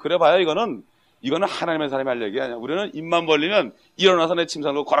마약할 거지. 그래봐야 이거는 하나님의 사람이 할 얘기 아니야. 우리는 입만 벌리면 일어나서 내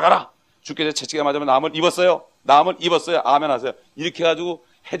침상으로 걸어가라. 주께서 채찍에 맞으면 남을 입었어요. 아멘 하세요. 이렇게 해가지고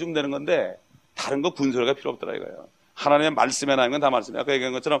해주면 되는 건데 다른 거 분설가 필요 없더라 이거예요. 하나님의 말씀에 나는 건 다 말씀이야. 아까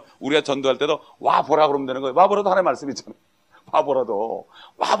얘기한 것처럼 우리가 전도할 때도 와 보라 그러면 되는 거예요. 와 보라도 하나님의 말씀이 있잖아요. 와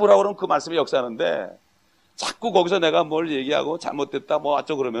보라 그러면 그 말씀이 역사하는데 자꾸 거기서 내가 뭘 얘기하고 잘못됐다 뭐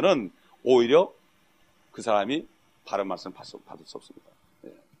어쩌고 그러면은 오히려 그 사람이 바른 말씀을 받을 수 없습니다.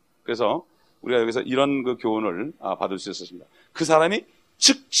 그래서 우리가 여기서 이런 그 교훈을 받을 수 있었습니다. 그 사람이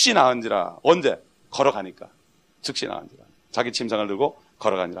즉시 나은지라. 언제? 걸어가니까. 즉시 나은지라. 자기 침상을 들고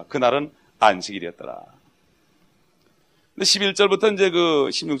걸어가니라. 그날은 안식일이었더라. 근데 11절부터 이제 그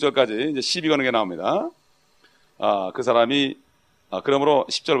 16절까지 이제 시비 거는 게 나옵니다. 그 사람이 그러므로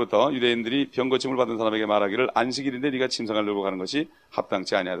 10절부터 유대인들이 병고침을 받은 사람에게 말하기를 안식일인데 네가 침상을 들고 가는 것이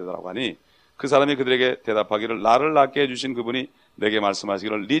합당치 아니하더라고 하니 그 사람이 그들에게 대답하기를 나를 낫게 해주신 그분이 내게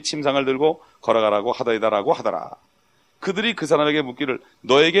말씀하시기를 네 침상을 들고 걸어가라고 하더이다라고 하더라. 그들이 그 사람에게 묻기를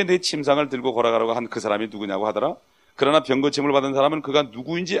너에게 네 침상을 들고 걸어가라고 한 그 사람이 누구냐고 하더라. 그러나 병고침을 받은 사람은 그가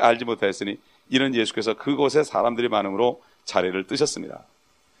누구인지 알지 못하였으니 이는 예수께서 그곳에 사람들이 많음으로 자리를 뜨셨습니다.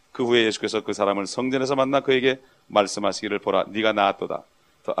 그 후에 예수께서 그 사람을 성전에서 만나 그에게 말씀하시기를 보라 네가 나았도다.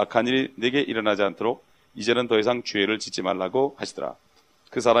 더 악한 일이 네게 일어나지 않도록 이제는 더 이상 죄를 짓지 말라고 하시더라.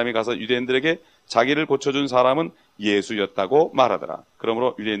 그 사람이 가서 유대인들에게 자기를 고쳐준 사람은 예수였다고 말하더라.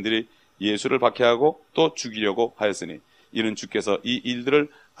 그러므로 유대인들이 예수를 박해하고 또 죽이려고 하였으니 이는 주께서 이 일들을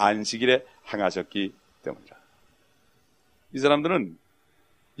안식일에 행하셨기 때문이라. 이 사람들은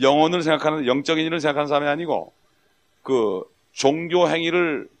영혼을 생각하는 영적인 일을 생각하는 사람이 아니고 그 종교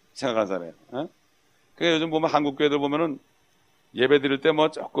행위를 생각하는 사람이에요. 그러니까 요즘 보면 한국 교회들 보면은 예배 드릴 때 뭐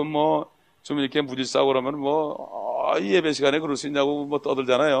조금 뭐 좀 이렇게 무질서하고 그러면 이 예배 시간에 그럴 수 있냐고 뭐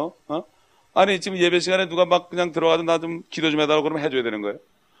떠들잖아요. 아니 지금 예배 시간에 누가 막 그냥 들어가서 나 좀 기도 좀 해달라고 그러면 해줘야 되는 거예요.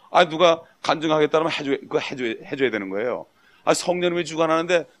 누가 간증하겠다 그러면 해줘야 되는 거예요. 성령님이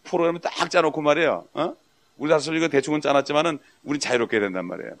주관하는데 프로그램을 딱 짜놓고 말이에요. 우리 사실 이거 대충은 짜놨지만은 우리 자유롭게 해야 된단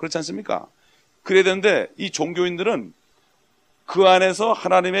말이에요. 그렇지 않습니까? 그래야 되는데 이 종교인들은 그 안에서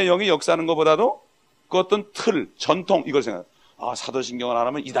하나님의 영이 역사하는 것보다도 그 어떤 틀, 전통 이걸 생각해요. 사도신경을 안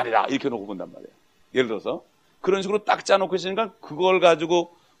하면 이달이다 이렇게 놓고 본단 말이에요. 예를 들어서 그런 식으로 딱 짜놓고 있으니까 그걸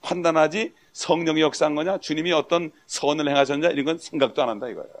가지고 판단하지 성령이 역사한 거냐 주님이 어떤 선을 행하셨냐 이런 건 생각도 안 한다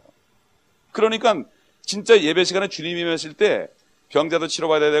이거예요. 그러니까 진짜 예배 시간에 주님이 임하실 때 병자도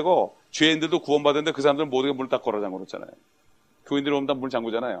치료받아야 되고 죄인들도 구원받았는데 그 사람들은 모두가 물 딱 걸어 잠궈 놓잖아요. 교인들이 오면 다 물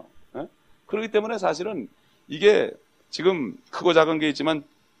잠그잖아요. 그렇기 때문에 사실은 이게 지금 크고 작은 게 있지만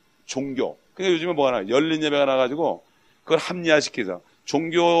종교. 그러니까 요즘에 뭐 하나 열린 예배가 나가지고 그걸 합리화시켜서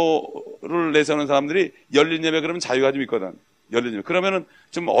종교를 내세우는 사람들이 열린 예배 그러면 자유가 좀 있거든. 열린 예배. 그러면은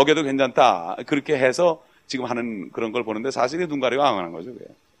좀 어겨도 괜찮다. 그렇게 해서 지금 하는 그런 걸 보는데 사실은 눈 가리고 안 하는 거죠. 그게.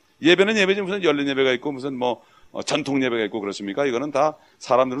 예배는 예배지 무슨 열린 예배가 있고 무슨 뭐 전통 예배가 있고 그렇습니까? 이거는 다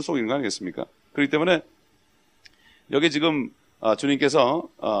사람들을 속이는 거 아니겠습니까? 그렇기 때문에 여기 지금 주님께서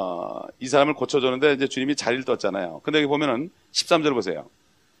이 사람을 고쳐줬는데 이제 주님이 자리를 떴잖아요. 근데 여기 보면은 13절 보세요.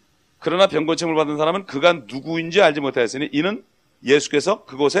 그러나 병고침을 받은 사람은 그가 누구인지 알지 못하였으니 이는 예수께서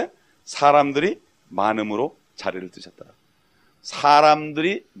그곳에 사람들이 많음으로 자리를 뜨셨다.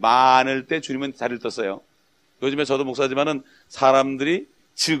 사람들이 많을 때 주님은 자리를 떴어요. 요즘에 저도 목사지만은 사람들이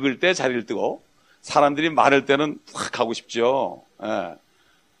적을 때 자리를 뜨고 사람들이 많을 때는 확 가고 싶죠. 예.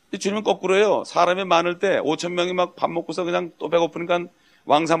 주님은 거꾸로예요. 사람이 많을 때 5,000명이 막 밥 먹고서 그냥 또 배고프니까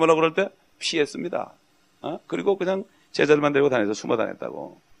왕사 먹으려고 그럴 때 피했습니다. 그리고 그냥 제자들만 데리고 다녀서 숨어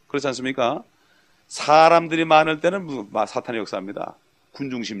다녔다고. 그렇지 않습니까? 사람들이 많을 때는 사탄의 역사입니다.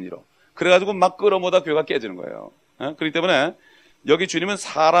 군중 심리로. 그래가지고 막 끌어모다 교회가 깨지는 거예요. 그렇기 때문에 여기 주님은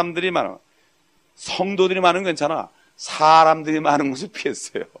사람들이 많아. 성도들이 많으면 괜찮아. 사람들이 많은 곳을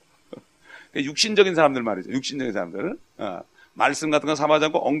피했어요. 육신적인 사람들 말이죠. 육신적인 사람들. 말씀 같은 거 삼하지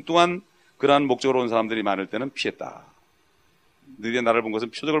않고 엉뚱한 그러한 목적으로 온 사람들이 많을 때는 피했다. 너희가 나를 본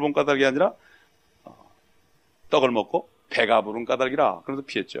것은 표적을 본 까닭이 아니라 떡을 먹고 배가 부른 까닭이라. 그래서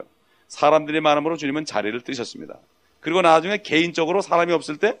피했죠. 사람들이 많음으로 주님은 자리를 뜨셨습니다. 그리고 나중에 개인적으로 사람이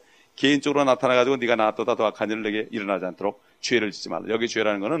없을 때 개인적으로 나타나가지고 네가 나았도다 더 악한 일을 내게 일어나지 않도록 죄를 짓지 말라. 여기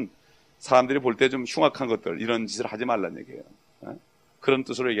죄라는 거는 사람들이 볼 때 좀 흉악한 것들 이런 짓을 하지 말라는 얘기예요. 그런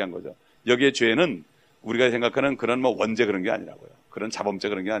뜻으로 얘기한 거죠. 여기에 죄는 우리가 생각하는 그런 뭐 원죄 그런 게 아니라고요. 그런 자범죄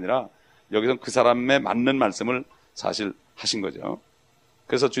그런 게 아니라 여기서 그 사람에 맞는 말씀을 사실 하신 거죠.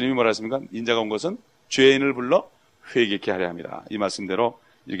 그래서 주님이 뭐라 했습니까? 인자가 온 것은 죄인을 불러 회개케 하려 함이라. 이 말씀대로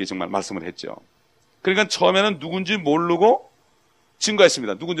이렇게 정말 말씀을 했죠. 그러니까 처음에는 누군지 모르고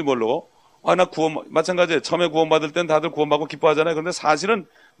증거했습니다. 누군지 모르고 나 마찬가지예요. 처음에 구원받을 땐 다들 구원받고 기뻐하잖아요. 그런데 사실은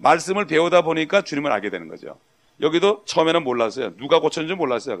말씀을 배우다 보니까 주님을 알게 되는 거죠. 여기도 처음에는 몰랐어요. 누가 고쳤는지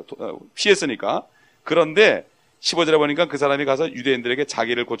몰랐어요. 피했으니까. 그런데 15절에 보니까 그 사람이 가서 유대인들에게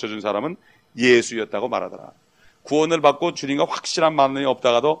자기를 고쳐준 사람은 예수였다고 말하더라. 구원을 받고 주님과 확실한 만남이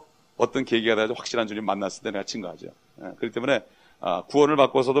없다가도 어떤 계기가 돼서 확실한 주님 만났을 때 내가 증거하죠. 그렇기 때문에 구원을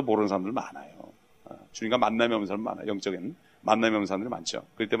받고서도 모르는 사람들 많아요. 주님과 만남이 없는 사람 많아요. 영적인 만남이 없는 사람들이 많죠.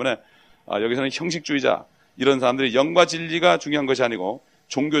 그렇기 때문에 여기서는 형식주의자 이런 사람들이 영과 진리가 중요한 것이 아니고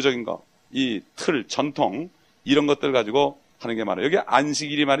종교적인 거, 이 틀, 전통 이런 것들 가지고 하는 게 많아요. 여기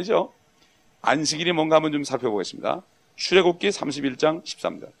안식일이 말이죠. 안식일이 뭔가 한번 좀 살펴보겠습니다. 출애굽기 31장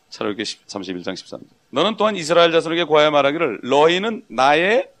 13절. 출애굽기 31장 13절. 너는 또한 이스라엘 자손에게 고하여 말하기를 너희는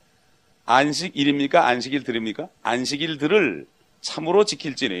나의 안식일입니까? 안식일들입니까? 안식일들을 참으로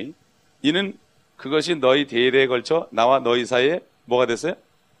지킬지니 이는 그것이 너희 대대에 걸쳐 나와 너희 사이에 뭐가 됐어요?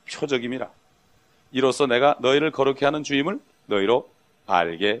 표적임이라. 이로써 내가 너희를 거룩히 하는 주임을 너희로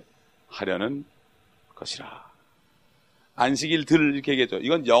알게 하려는 것이라. 안식일들 이렇게 얘기했죠.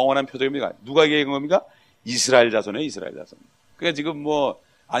 이건 영원한 표적입니다. 누가 얘기한 겁니까? 이스라엘 자손이에요. 이스라엘 자손. 그러니까 지금 뭐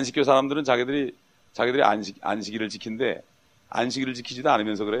안식교 사람들은 자기들이 안식일을 지킨데 안식일을 지키지도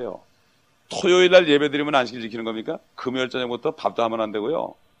않으면서 그래요. 토요일 날 예배 드리면 안식일 지키는 겁니까? 금요일 저녁부터 밥도 하면 안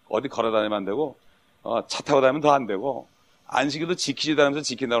되고요. 어디 걸어 다니면 안 되고, 차 타고 다니면 더 안 되고, 안식일도 지키지도 않으면서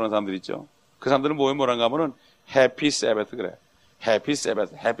지킨다고 하는 사람들 있죠. 그 사람들은 뭐란가 하면은 해피 세베트 그래. 해피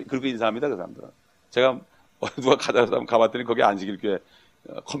세베트, 해피. 그렇게 인사합니다, 그 사람들은. 제가 누가 가자고 가봤더니 거기 안식일 교회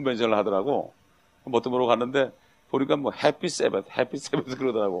컨벤션을 하더라고. 뭣도 모르고 갔는데 보니까 뭐 해피 세베트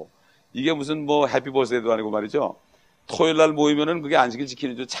그러더라고. 이게 무슨 뭐 해피 버스데이도 아니고 말이죠. 토요일 날 모이면은 그게 안식일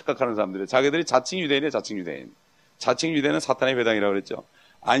지키는 줄 착각하는 사람들이에요. 자기들이 자칭 유대인이에요, 자칭 유대인. 자칭 유대인은 사탄의 회당이라고 그랬죠.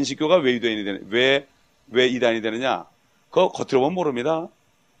 안식교가 왜 유대인이 되냐? 왜 이단이 되느냐? 그거 겉으로 보면 모릅니다.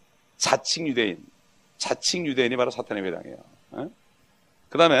 자칭 유대인이 바로 사탄의 회당이에요.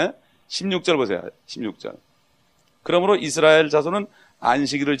 그 다음에 16절 보세요. 16절. 그러므로 이스라엘 자손은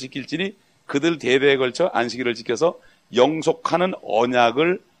안식일을 지킬지니 그들 대대에 걸쳐 안식일을 지켜서 영속하는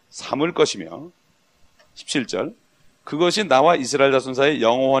언약을 삼을 것이며 17절. 그것이 나와 이스라엘 자손 사이에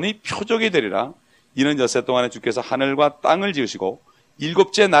영원히 표적이 되리라. 이는 엿새 동안에 주께서 하늘과 땅을 지으시고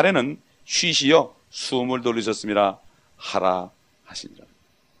일곱째 날에는 쉬시어 숨을 돌리셨음이라 하라 하시니라.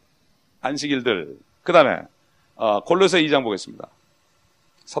 안식일들. 그 다음에 골로새 2장 보겠습니다.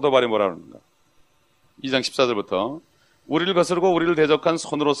 사도 바울이 뭐라 그러는가. 2장 14절부터 우리를 거스르고 우리를 대적한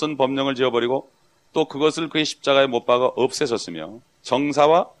손으로 쓴 법령을 지어버리고 또 그것을 그의 십자가에 못 박아 없애셨으며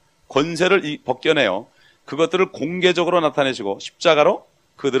정사와 권세를 벗겨내어 그것들을 공개적으로 나타내시고 십자가로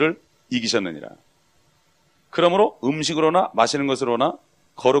그들을 이기셨느니라. 그러므로 음식으로나 마시는 것으로나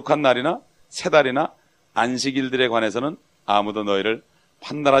거룩한 날이나 새 달이나 안식일들에 관해서는 아무도 너희를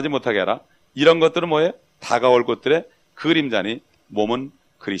판단하지 못하게 하라. 이런 것들은 뭐예요? 다가올 것들의 그림자니 몸은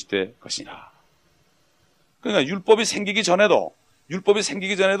그리스도의 것이니라. 그러니까 율법이 생기기 전에도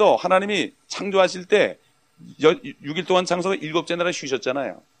하나님이 창조하실 때 6일 동안 창조가 7째 날에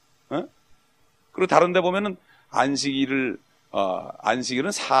쉬셨잖아요. 그리고 다른 데 보면은 안식일은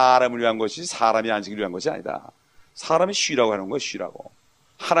사람을 위한 것이지 사람이 안식일을 위한 것이 아니다. 사람이 쉬라고 하는 거예요. 쉬라고.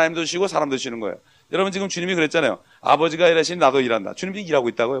 하나님도 쉬고 사람도 쉬는 거예요. 여러분 지금 주님이 그랬잖아요. 아버지가 일하시니 나도 일한다. 주님도 일하고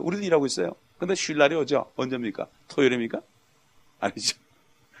있다고요. 우리도 일하고 있어요. 근데 쉴 날이 오죠. 언제입니까? 토요일입니까? 아니죠.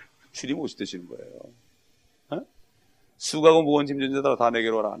 주님 오실 때 쉬는 거예요. 수고하고 무거운 짐진 자들아 다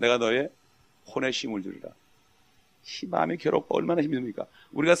내게로 와라. 내가 너의 혼에 쉼을 주리라. 이 마음이 괴롭고 얼마나 힘듭니까?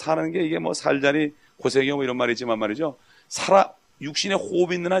 우리가 사는 게 이게 뭐 살자니 고생이요 뭐 이런 말이 있지만 말이죠. 육신에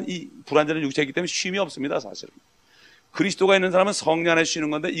호흡이 있는 한 이 불완전한 육체이기 때문에 쉼이 없습니다, 사실은. 그리스도가 있는 사람은 성령 안에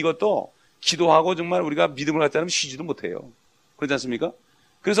쉬는 건데 이것도 기도하고 정말 우리가 믿음을 갖지 않으면 쉬지도 못해요. 그렇지 않습니까?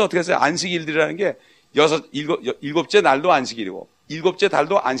 그래서 어떻게 했어요? 안식일들이라는 게 일곱째 날도 안식일이고, 일곱째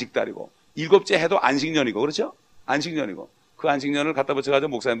달도 안식달이고, 일곱째 해도 안식년이고, 그렇죠? 안식년이고. 그 안식년을 갖다 붙여가지고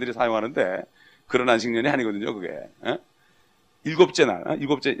목사님들이 사용하는데, 그런 안식년이 아니거든요, 그게. 일곱째 날,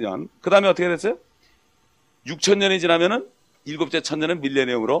 일곱째 년. 그 다음에 어떻게 됐어요? 6,000년이 지나면은, 일곱째 천년은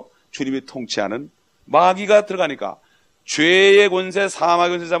밀레니엄으로 주님이 통치하는 마귀가 들어가니까, 죄의 권세,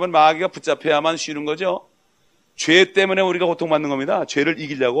 사망의 권세 잡은 마귀가 붙잡혀야만 쉬는 거죠. 죄 때문에 우리가 고통받는 겁니다. 죄를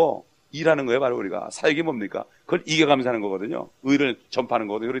이기려고 일하는 거예요, 바로 우리가. 사역이 뭡니까? 그걸 이겨가면서 하는 거거든요. 의를 전파하는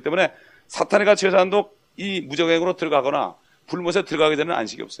거거든요. 그렇기 때문에 사탄이 같이 회사도 이 무적행으로 들어가거나 불못에 들어가기 전에는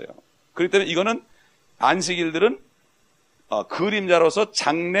안식이 없어요. 그렇기 때문에 이거는 안식일들은 그림자로서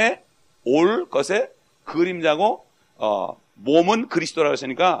장래 올 것의 그림자고 몸은 그리스도라고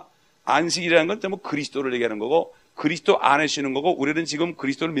했으니까 안식이라는 건 전부 그리스도를 얘기하는 거고 그리스도 안에 쉬는 거고 우리는 지금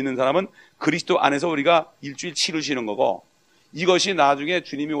그리스도를 믿는 사람은 그리스도 안에서 우리가 일주일 7을 쉬는 거고 이것이 나중에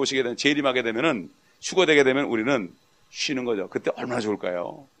주님이 오시게 되면 재림하게 되면은 휴거되게 되면 우리는 쉬는 거죠. 그때 얼마나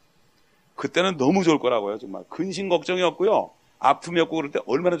좋을까요? 그때는 너무 좋을 거라고요. 정말 근심 걱정이 없고요. 아픔이 없고 그럴 때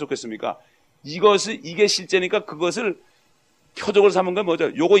얼마나 좋겠습니까? 이게 실제니까 그것을 표적을 삼은 건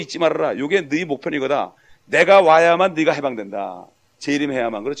뭐죠? 요거 잊지 말아라. 요게 너희 목표이거다. 내가 와야만 네가 해방된다.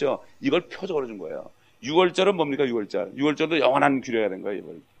 재림해야만. 그렇죠? 이걸 표적으로 준 거예요. 6월절은 뭡니까? 6월절. 6월절도 영원한 규례가 된 거예요.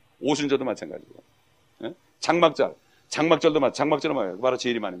 이걸. 오순절도 마찬가지고. 예? 장막절도 장막절은 뭐예요? 바로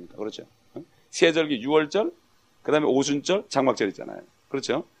재림 아닙니까? 그렇죠? 예? 세절기 6월절, 그 다음에 오순절, 장막절 있잖아요.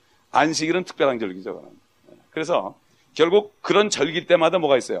 그렇죠? 안식일은 특별한 절기죠. 그건. 그래서 결국 그런 절기 때마다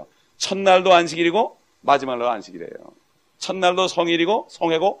뭐가 있어요? 첫날도 안식일이고 마지막 날도 안식일이에요. 첫날도 성일이고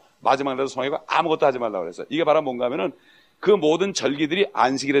성회고 마지막 날도 성회고 아무것도 하지 말라고 그랬어요. 이게 바로 뭔가 하면은 그 모든 절기들이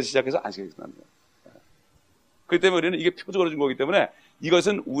안식일에서 시작해서 안식일에서 끝납니다. 그렇기 때문에 우리는 이게 표적으로 준 거기 때문에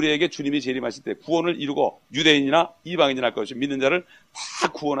이것은 우리에게 주님이 재림하실 때 구원을 이루고 유대인이나 이방인이나 할 것 없이 믿는 자를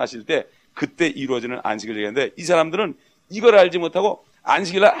다 구원하실 때 그때 이루어지는 안식일 얘기인데 이 사람들은 이걸 알지 못하고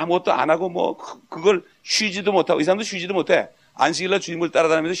안식일날 아무것도 안 하고 뭐 그걸 쉬지도 못하고 이 사람도 쉬지도 못해. 안식일날 주님을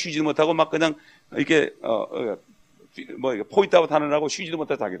따라다니면서 쉬지도 못하고 막 그냥 이렇게 뭐 포있다고 타느라고 쉬지도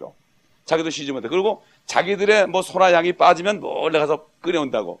못해 자기도 쉬지 못해. 그리고 자기들의 뭐 소나 양이 빠지면 몰래 가서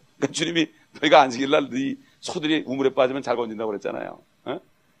끌어온다고. 그러니까 주님이 너희가 안식일날 네 소들이 우물에 빠지면 잘 건진다고 그랬잖아요.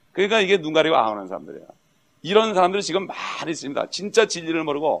 그러니까 이게 눈 가리고 아우는 사람들이야. 이런 사람들이 지금 많이 있습니다. 진짜 진리를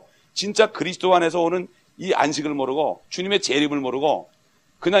모르고 진짜 그리스도 안에서 오는 이 안식을 모르고 주님의 재림을 모르고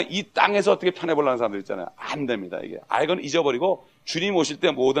그냥 이 땅에서 어떻게 편해보려는 사람들 있잖아요. 안 됩니다. 이게 이건 잊어버리고 주님 오실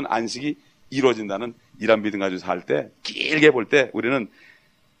때 모든 안식이 이루어진다는 이런 믿음 가지고 살 때 길게 볼 때 우리는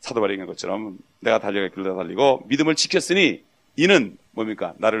사도 바울이 얘기한 것처럼 내가 달려갈 길을 달리고 믿음을 지켰으니 이는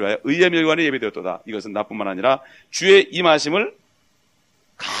뭡니까? 나를 위하여 의의 멸관이 예비되었도다. 이것은 나뿐만 아니라 주의 임하심을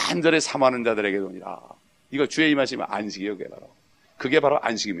간절히 사모하는 자들에게도니라. 이거 주의 임하심은 안식이에요. 그게 바로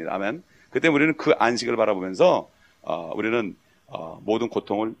안식입니다. 아멘. 그때 우리는 그 안식을 바라보면서 우리는 모든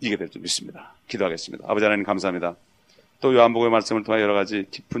고통을 이기게 될 줄 믿습니다. 기도하겠습니다. 아버지 하나님 감사합니다. 또 요한복음의 말씀을 통해 여러 가지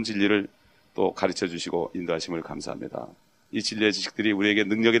깊은 진리를 또 가르쳐 주시고 인도하심을 감사합니다. 이 진리의 지식들이 우리에게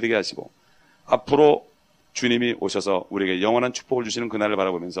능력이 되게 하시고 앞으로 주님이 오셔서 우리에게 영원한 축복을 주시는 그날을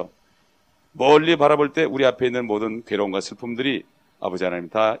바라보면서 멀리 바라볼 때 우리 앞에 있는 모든 괴로움과 슬픔들이 아버지 하나님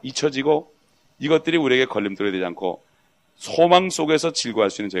다 잊혀지고 이것들이 우리에게 걸림돌이 되지 않고 소망 속에서 즐거워할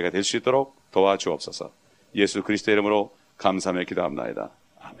수 있는 저희가 될 수 있도록 도와주옵소서. 예수 그리스도의 이름으로 감사하며 기도합나이다.